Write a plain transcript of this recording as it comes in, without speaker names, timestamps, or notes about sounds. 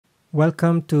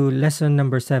Welcome to lesson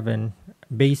number 7,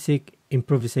 Basic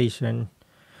Improvisation.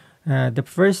 The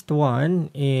first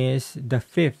one is the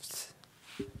fifths.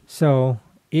 So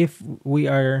if we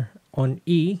are on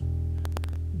E,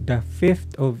 the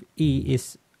fifth of E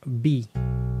is B.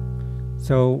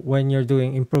 So when you're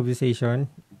doing improvisation,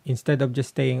 instead of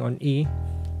just staying on E,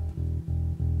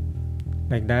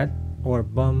 like that, or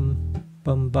bum,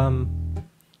 bum, bum,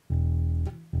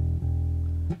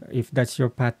 if that's your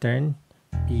pattern,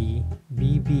 E,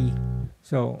 B, B.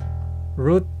 So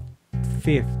root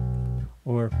fifth,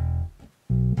 or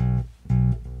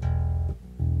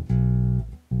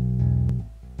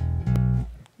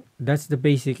that's the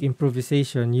basic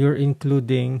improvisation. You're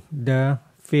including the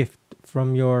fifth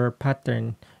from your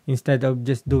pattern instead of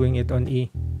just doing it on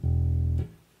E.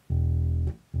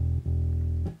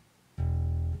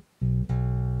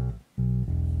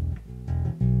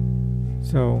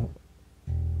 So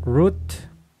root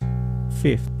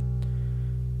fifth.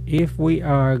 If we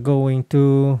are going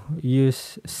to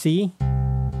use C,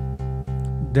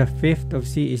 the fifth of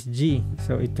C is G,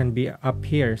 so it can be up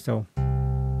here. So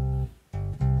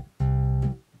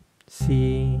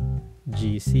C,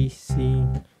 G, C, C.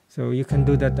 So you can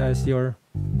do that as your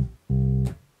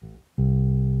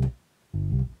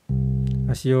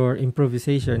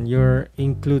improvisation. You're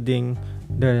including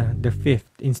the fifth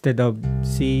instead of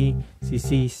C, C,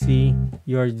 C, C.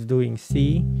 You are doing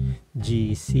C,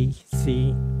 G, C,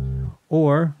 C.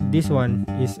 Or this one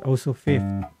is also fifth.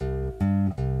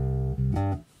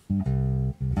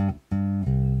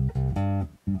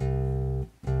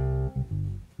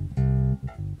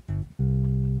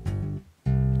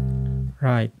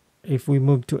 Right. If we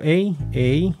move to A,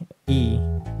 E.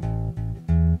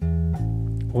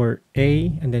 Or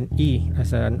A and then E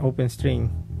as an open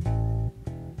string.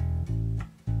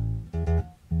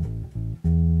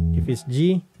 If it's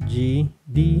G, G,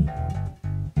 D.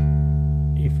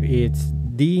 If it's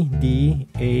D, D,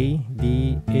 A,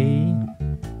 D, A.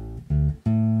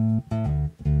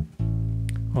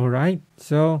 Alright,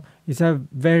 so it's a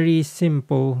very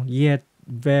simple yet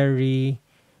very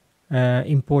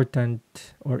important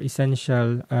or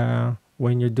essential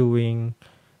when you're doing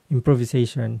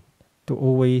improvisation, to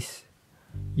always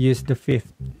use the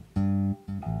fifth.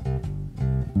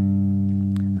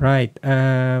 Right.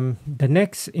 The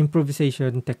next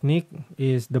improvisation technique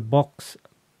is the box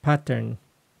pattern.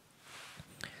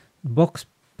 Box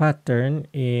pattern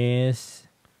is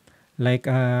like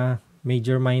a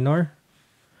major minor,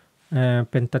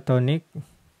 pentatonic.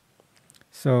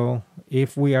 So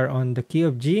if we are on the key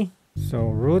of G, so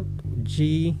root,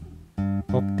 G,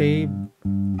 octave,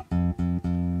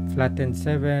 flattened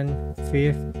 7,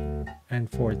 5th, and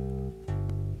 4th.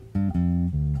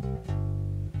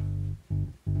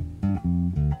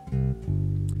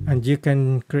 And you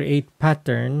can create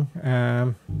pattern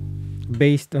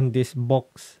based on this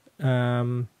box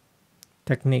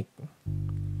technique.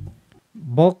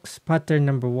 Box pattern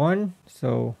number 1,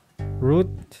 so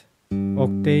root,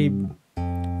 octave,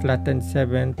 flattened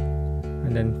 7th,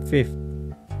 and then 5th.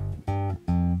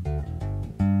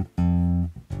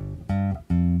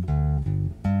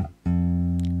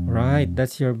 Right,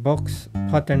 that's your box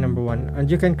pattern number 1,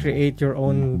 and you can create your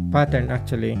own pattern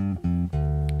actually.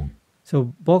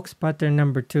 So box pattern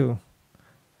number 2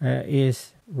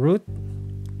 is root,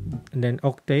 and then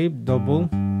octave, double,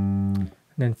 and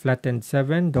then flattened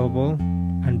 7, double,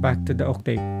 and back to the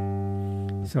octave.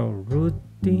 So root,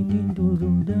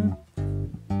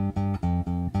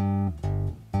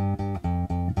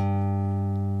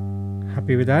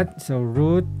 happy with that? So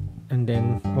root, and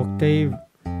then octave,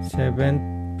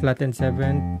 7th, flattened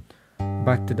 7th,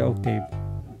 back to the octave.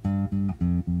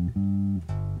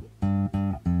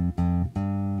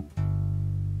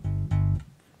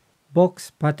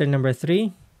 Box pattern number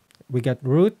 3, we got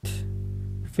root,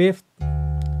 5th,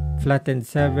 flattened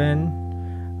 7,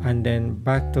 and then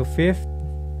back to 5th,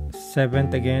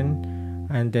 7th again,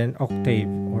 and then octave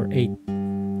or 8th.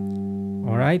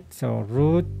 Alright, so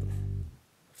root,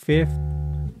 5th,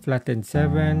 flattened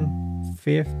 7,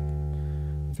 5th,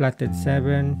 flattened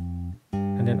 7,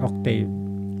 and then octave.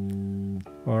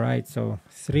 Alright, so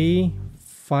 3,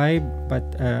 5, but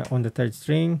on the 3rd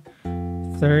string,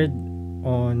 3rd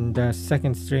on the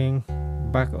 2nd string,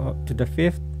 back to the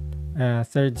 5th,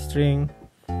 3rd string,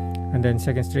 and then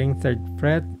 2nd string, 3rd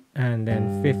fret, and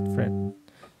then 5th fret.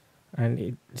 And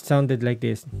it sounded like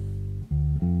this.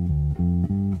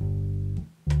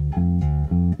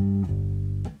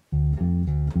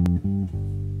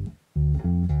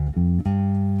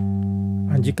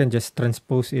 And you can just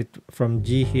transpose it from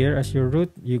G here as your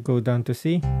root. You go down to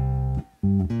C,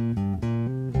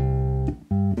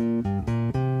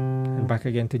 and back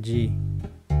again to G.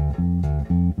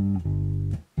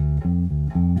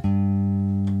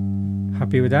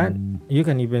 Happy with that? You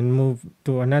can even move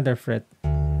to another fret.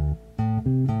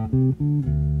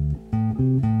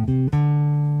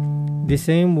 The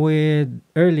same with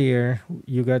earlier,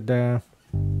 you got the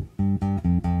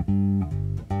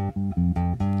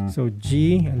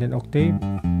G and then octave.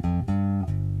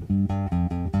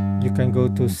 You can go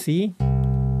to C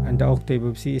and the octave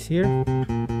of C is here.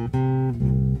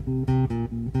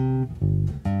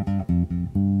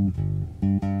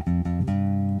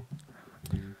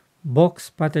 Box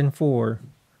pattern 4.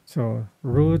 So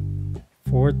root,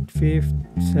 4th,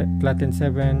 5th, flattened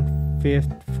 7,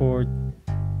 5th, 4th.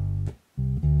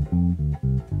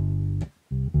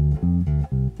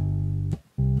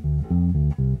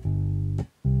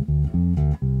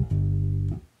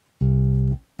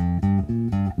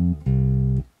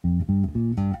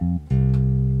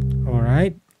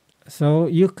 Alright, so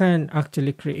you can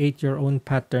actually create your own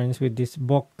patterns with this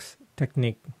box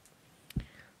technique.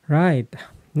 Right.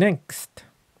 Next,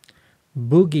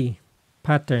 boogie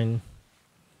pattern.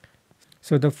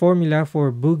 So the formula for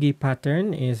boogie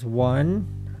pattern is 1,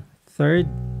 3rd,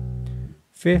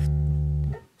 5th,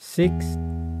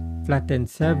 6th, flattened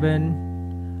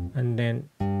 7, and then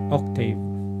octave.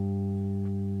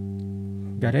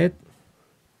 Got it?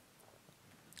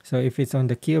 So if it's on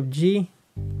the key of G,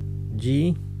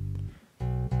 G,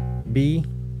 B,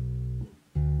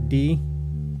 D,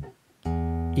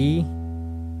 E,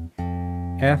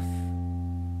 F,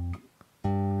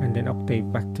 and then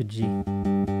octave back to G.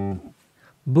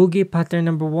 Boogie pattern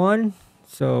number 1.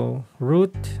 So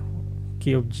root,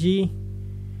 key of G,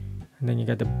 and then you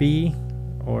got the B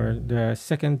or the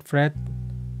 2nd fret,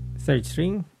 3rd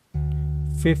string.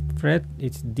 5th fret,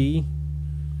 it's D.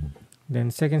 Then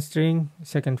 2nd string,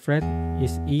 2nd fret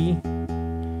is E.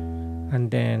 And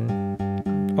then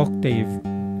octave,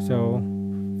 so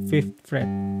 5th fret.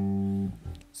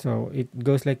 So it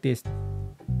goes like this.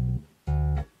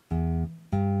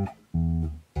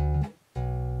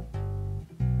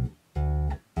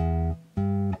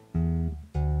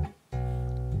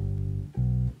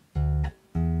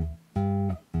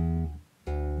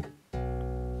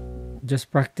 Just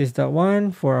practice that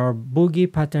one for our boogie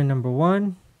pattern number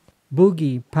 1.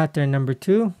 Boogie pattern number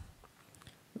 2,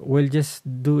 we'll just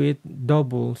do it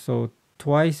double. So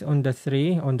twice on the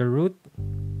 3 on the root,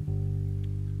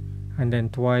 and then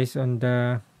twice on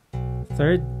the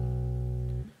 3rd,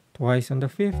 twice on the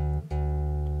 5th,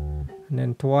 and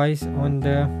then twice on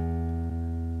the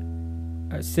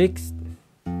 6th,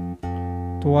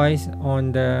 twice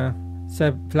on the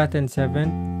flattened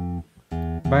 7th,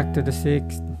 back to the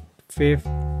 6th, 5th,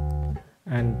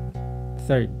 and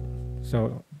 3rd.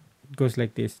 So it goes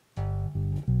like this.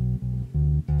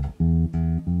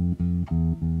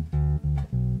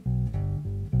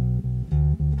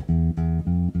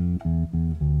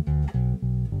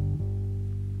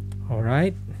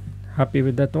 Alright, happy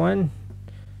with that one.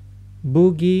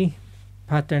 Boogie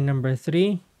pattern number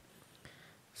 3.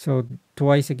 So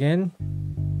twice again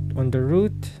on the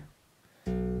root,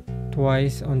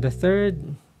 twice on the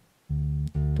 3rd,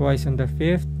 twice on the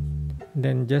 5th,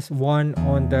 then just one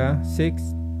on the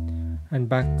 6th, and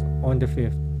back on the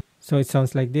 5th. So it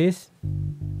sounds like this.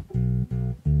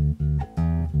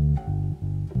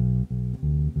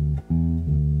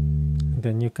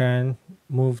 Then you can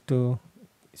move to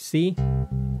C,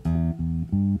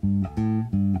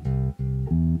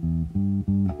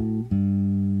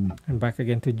 and back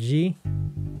again to G,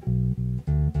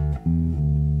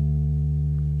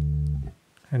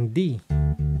 and D.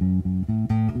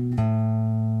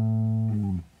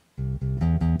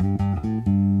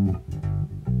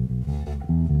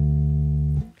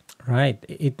 Right,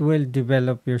 it will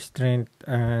develop your strength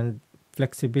and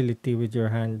flexibility with your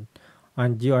hand,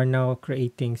 and you are now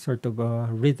creating sort of a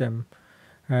rhythm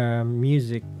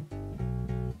music.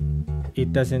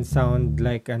 It doesn't sound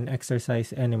like an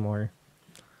exercise anymore.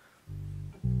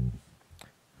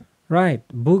 Right,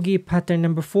 boogie pattern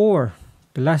number 4,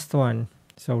 the last one.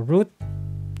 So root,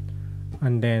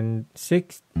 and then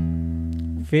 6th,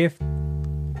 5th,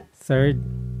 3rd,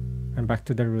 and back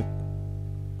to the root.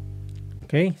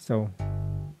 Okay, so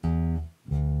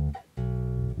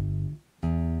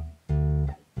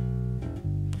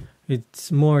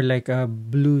it's more like a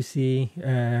bluesy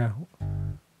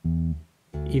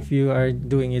if you are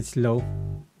doing it slow.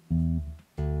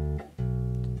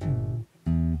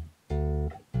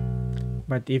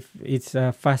 But if it's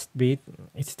a fast beat,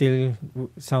 it still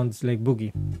sounds like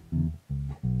boogie.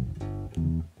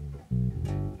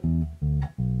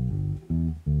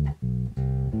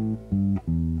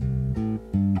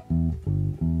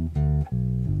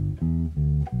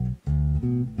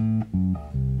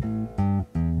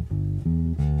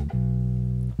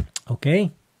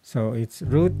 Okay, so it's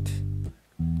root,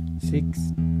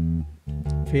 6th,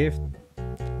 5th,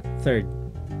 3rd.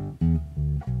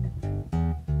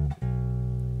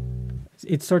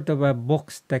 It's sort of a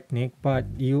box technique, but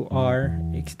you are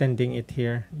extending it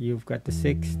here. You've got the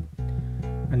 6th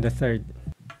and the 3rd.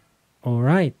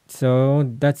 Alright, so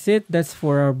that's it. That's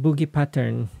for our boogie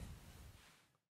pattern.